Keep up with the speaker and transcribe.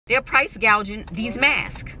They're price gouging these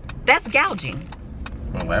masks. That's gouging.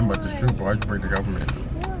 Well, that much is true, but why'd you break the government?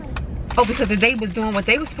 Oh, because if they was doing what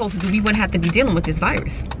they were supposed to do, we wouldn't have to be dealing with this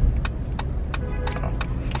virus. Oh.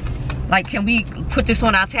 Like, can we put this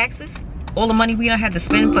on our taxes? All the money we don't have to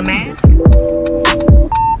spend for masks?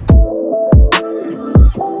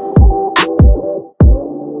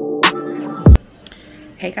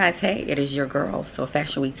 Hey guys, hey, it is your girl, so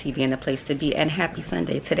Fashion Week TV and the place to be, and happy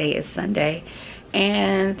Sunday. Today is Sunday,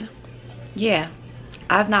 and yeah,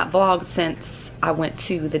 I've not vlogged since I went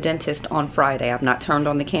to the dentist on Friday. I've not turned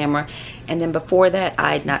on the camera, and then before that,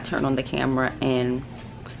 I had not turned on the camera in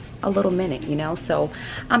a little minute, you know. So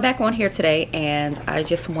I'm back on here today, and I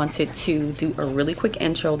just wanted to do a really quick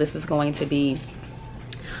intro. This is going to be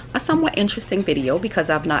a somewhat interesting video because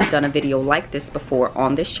I've not done a video like this before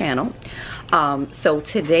on this channel. So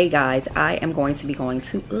today, guys, I am going to be going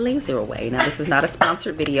to Laser Away. Now, this is not a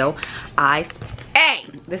sponsored video.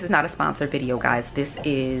 This is not a sponsored video, guys. This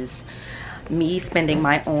is me spending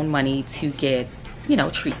my own money to get, you know,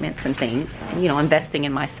 treatments and things, you know, investing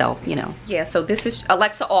in myself, you know. Yeah, so this is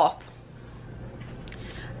Alexa off.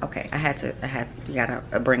 Okay, you gotta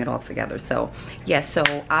bring it all together. So yeah, so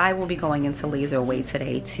I will be going into Laser Away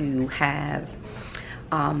today to have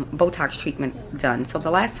Botox treatment done. So the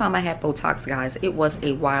last time I had Botox, guys, it was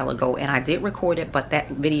a while ago, and I did record it, but that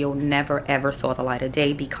video never ever saw the light of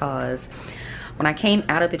day because when I came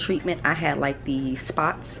out of the treatment, I had like the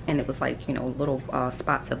spots, and it was like, you know, little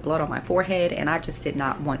spots of blood on my forehead, and I just did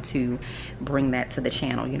not want to bring that to the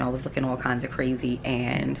channel. You know, I was looking all kinds of crazy,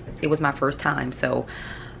 and it was my first time. So,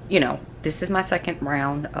 you know, this is my second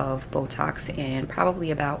round of Botox in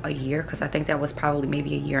probably about a year, because I think that was probably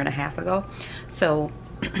maybe a year and a half ago. So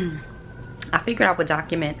I figured I would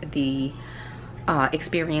document the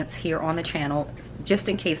experience here on the channel, just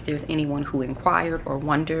in case there's anyone who inquired or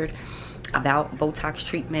wondered about Botox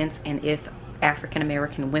treatments and if African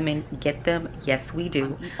American women get them. Yes, we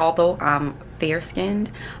do. Although I'm fair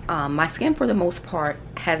skinned, my skin for the most part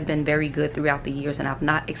has been very good throughout the years, and I've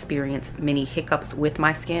not experienced many hiccups with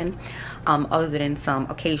my skin, other than some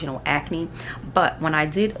occasional acne. But when I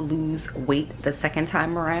did lose weight the second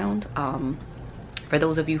time around, for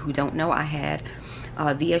those of you who don't know, I had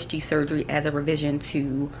VSG surgery as a revision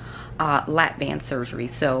to lap band surgery.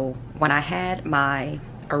 So when I had my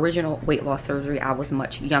original weight loss surgery, I was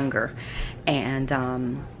much younger, and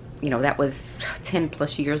you know, that was 10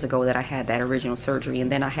 plus years ago that I had that original surgery, and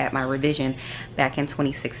then I had my revision back in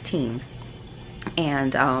 2016.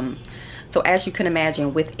 And so as you can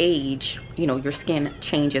imagine, with age, you know, your skin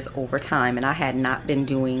changes over time, and I had not been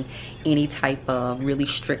doing any type of really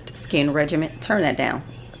strict skin regimen. Turn that down.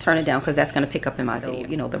 Turn it down, because that's going to pick up in my video.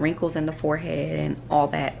 You know, the wrinkles in the forehead and all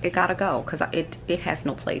that, it gotta go, because it has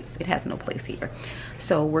no place. It has no place here.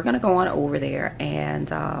 So we're going to go on over there,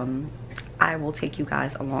 and I will take you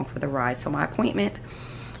guys along for the ride. So my appointment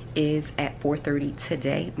is at 4:30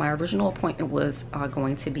 today. My original appointment was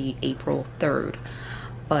going to be April 3rd,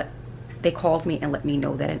 but they called me and let me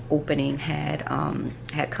know that an opening had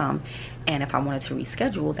come, and if I wanted to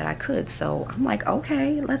reschedule, that I could. So I'm like,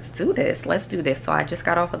 okay, let's do this. So I just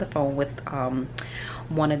got off of the phone with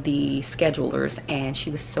one of the schedulers, and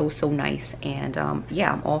she was so nice, and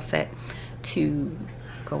yeah, I'm all set to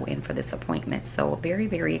go in for this appointment. So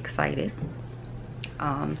very excited,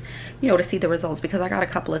 you know, to see the results, because I got a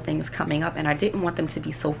couple of things coming up, and I didn't want them to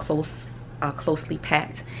be so closely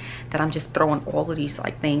packed that I'm just throwing all of these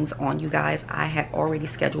like things on you guys. I had already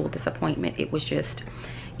scheduled this appointment. It was just,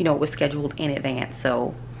 you know, it was scheduled in advance.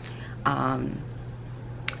 So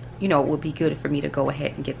you know, it would be good for me to go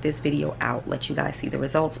ahead and get this video out, let you guys see the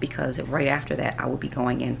results, because right after that I will be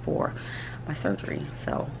going in for my surgery.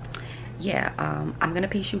 So yeah, I'm gonna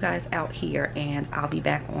piece you guys out here, and I'll be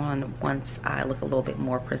back on once I look a little bit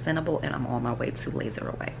more presentable and I'm on my way to Laser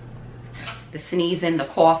Away. The sneezing, the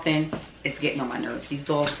coughing, it's getting on my nerves. These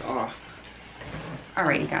dogs are.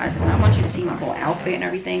 Alrighty, guys, and I want you to see my whole outfit and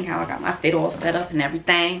everything, how I got my fit all set up and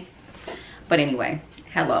everything. But anyway,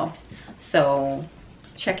 hello. So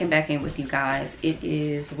checking back in with you guys. It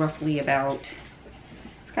is roughly about,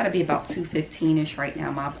 it's got to be about 2:15ish right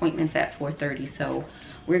now. My appointment's at 4:30, so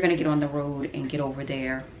we're gonna get on the road and get over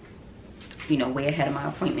there, you know, way ahead of my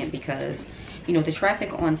appointment, because, you know, the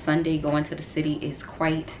traffic on Sunday going to the city is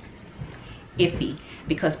quite iffy,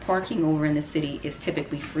 because parking over in the city is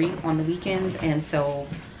typically free on the weekends, and so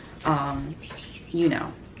you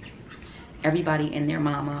know, everybody and their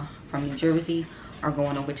mama from New Jersey are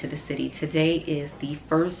going over to the city. Today is the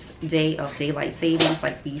first day of daylight savings,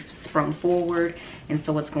 like we've sprung forward, and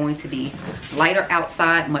so it's going to be lighter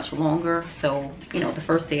outside much longer. So, you know, the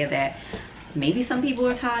first day of that, maybe some people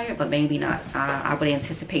are tired, but maybe not. I would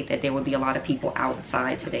anticipate that there would be a lot of people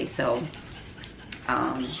outside today, so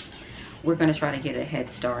we're gonna try to get a head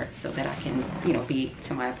start so that I can, you know, be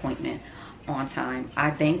to my appointment on time.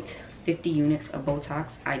 I banked 50 units of Botox.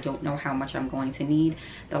 I don't know how much I'm going to need.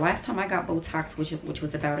 The last time I got Botox, which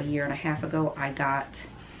was about a year and a half ago, I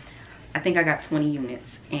think I got 20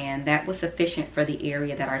 units, and that was sufficient for the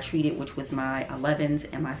area that I treated, which was my 11s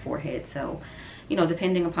and my forehead. So, you know,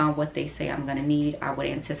 depending upon what they say I'm gonna need, I would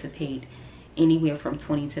anticipate anywhere from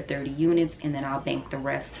 20 to 30 units, and then I'll bank the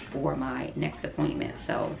rest for my next appointment.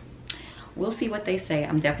 So we'll see what they say.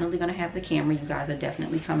 I'm definitely gonna have the camera. You guys are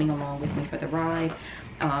definitely coming along with me for the ride.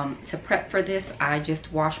 To prep for this, I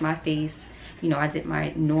just washed my face. You know, I did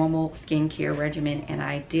my normal skincare regimen, and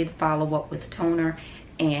I did follow up with toner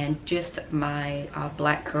and just my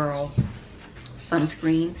Black Girl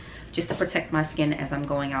sunscreen, just to protect my skin as I'm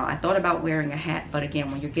going out. I thought about wearing a hat, but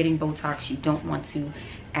again, when you're getting Botox, you don't want to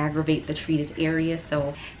aggravate the treated area.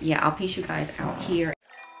 So yeah, I'll piece you guys out here.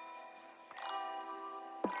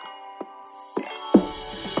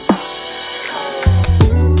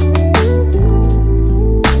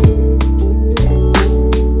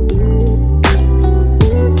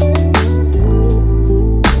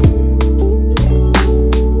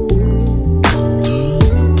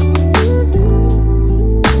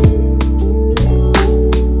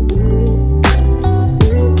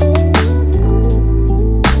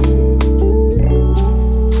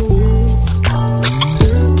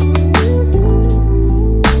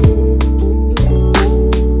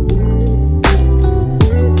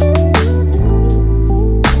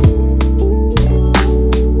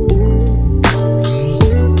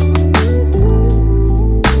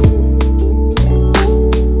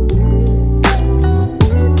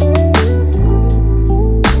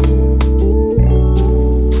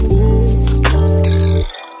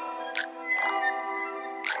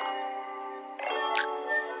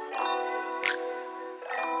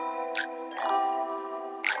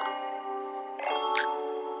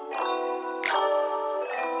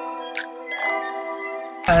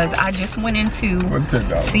 Because I just went into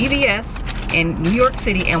CVS in New York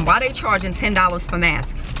City, and why they charging $10 for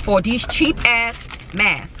masks? For these cheap ass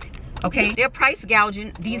masks, okay? They're price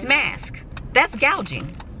gouging these masks. That's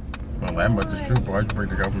gouging. Well, I'm about to shoot, why'd you break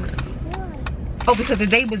the government? Oh, because if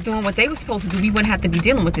they was doing what they were supposed to do, we wouldn't have to be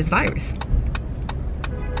dealing with this virus.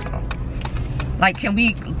 Oh. Like, can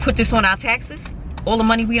we put this on our taxes? All the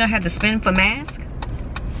money we don't have to spend for masks?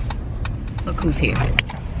 Look who's here.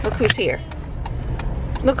 Look who's here.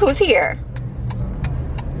 Look who's here.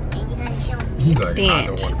 He's like, I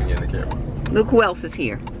don't want to be in the camera. Look who else is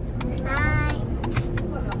here. Hi.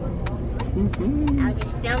 I was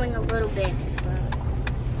just filming a little bit.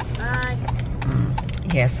 Bye.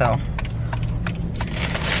 Yeah, so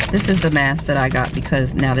this is the mask that I got,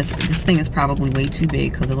 because now this thing is probably way too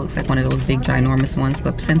big, because it looks like one of those big ginormous ones.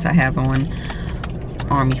 But since I have on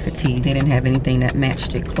army fatigue, they didn't have anything that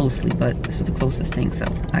matched it closely, but this was the closest thing, so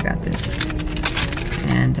I got this.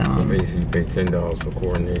 And so basically you pay $10 for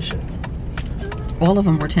coordination. All of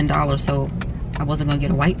them were $10, so I wasn't gonna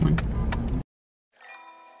get a white one.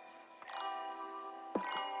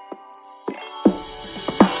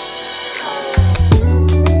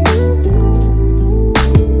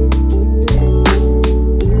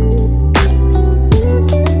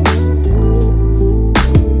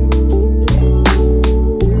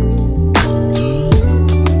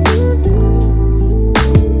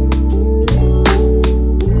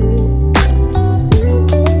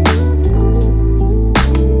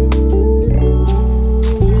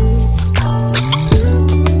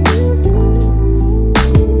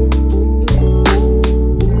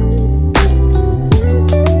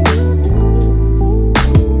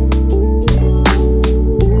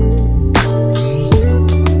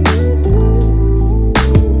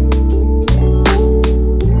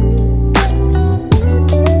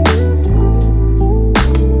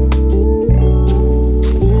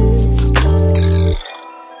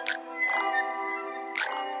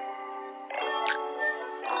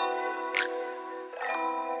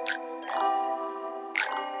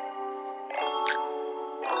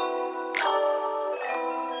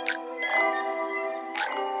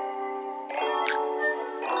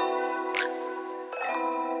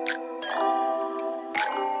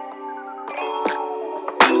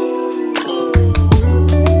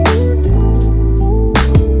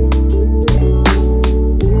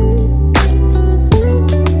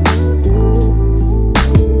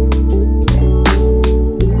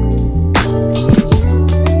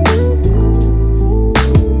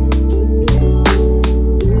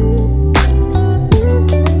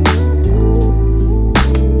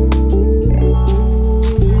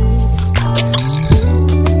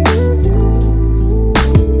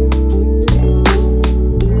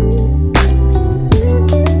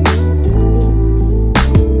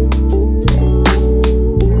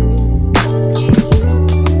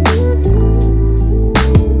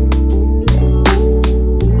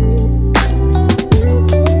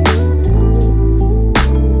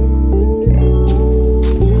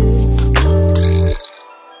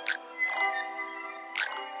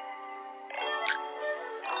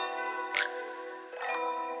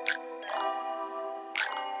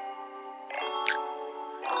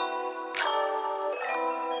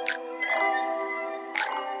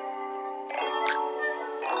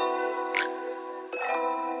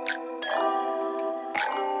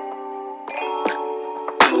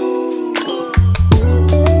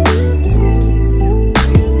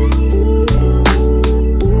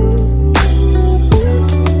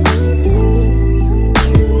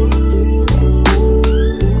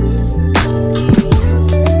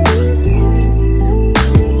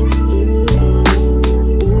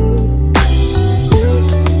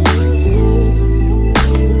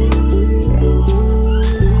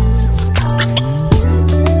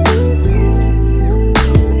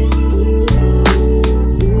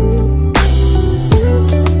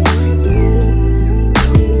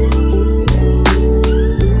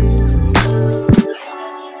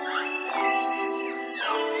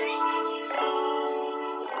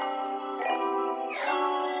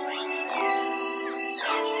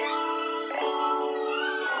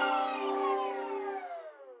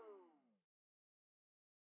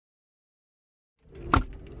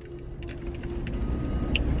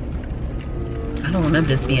 I'm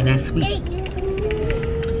just being that sweet.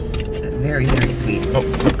 Very, very sweet. Oh,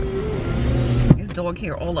 fuck. This dog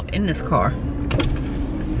here all up in this car.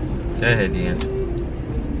 Go ahead, Deanne.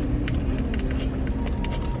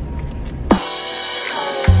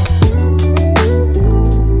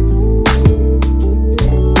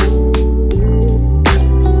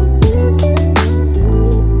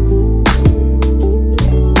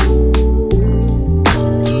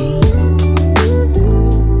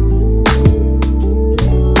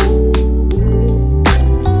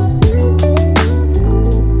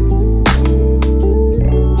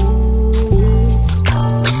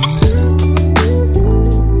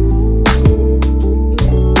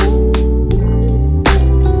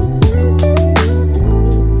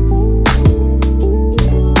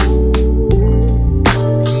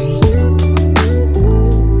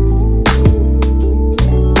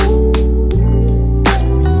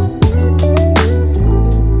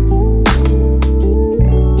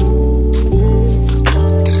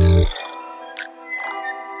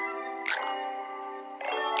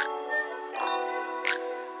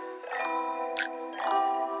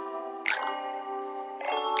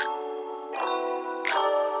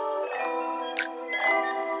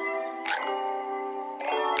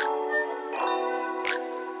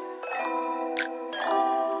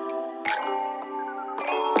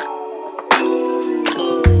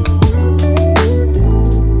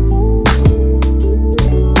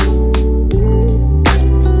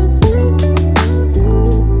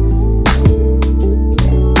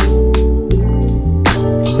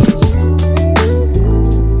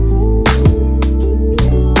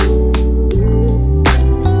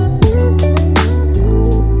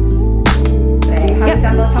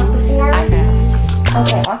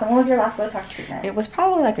 Botox treatment? It was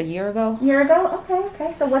probably like a year ago. Year ago?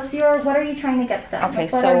 Okay. So what are you trying to get done? Okay,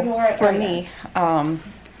 what so for me,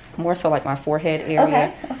 more so like my forehead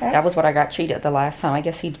area. Okay. That was what I got treated the last time. I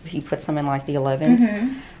guess he put some in like the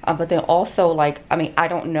 11s. But then also like, I mean, I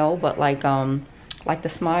don't know, but like the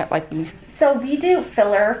smile, like you. So we do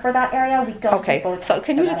filler for that area. We don't. Okay. Do Botox so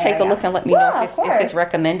can you just take area. a look and let me know if it's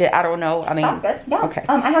recommended? I don't know. I mean. Sounds good. Yeah. Okay.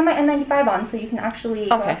 I have my N95 on, so you can actually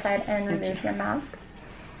go Okay. ahead and remove your mask.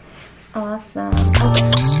 Awesome.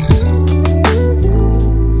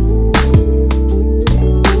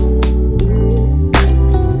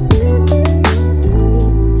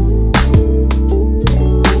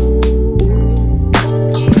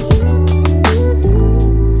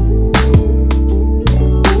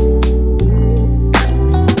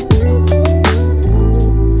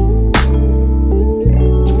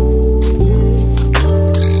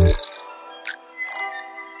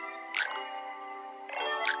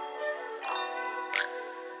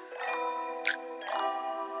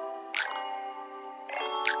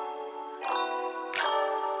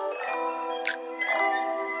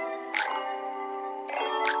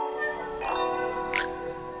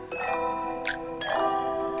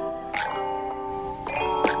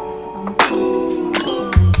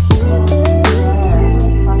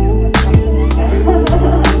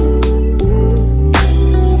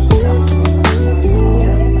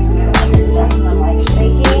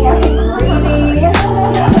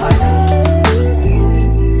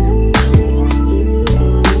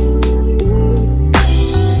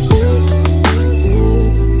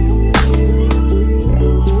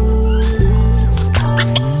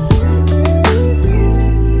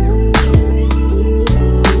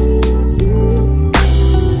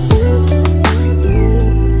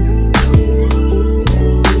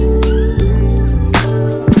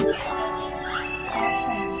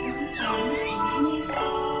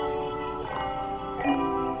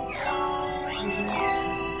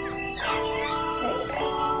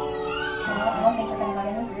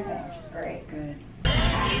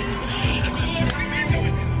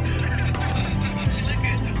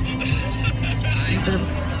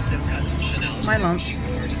 My lumps. She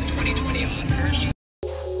wore to the 2020 Oscars. She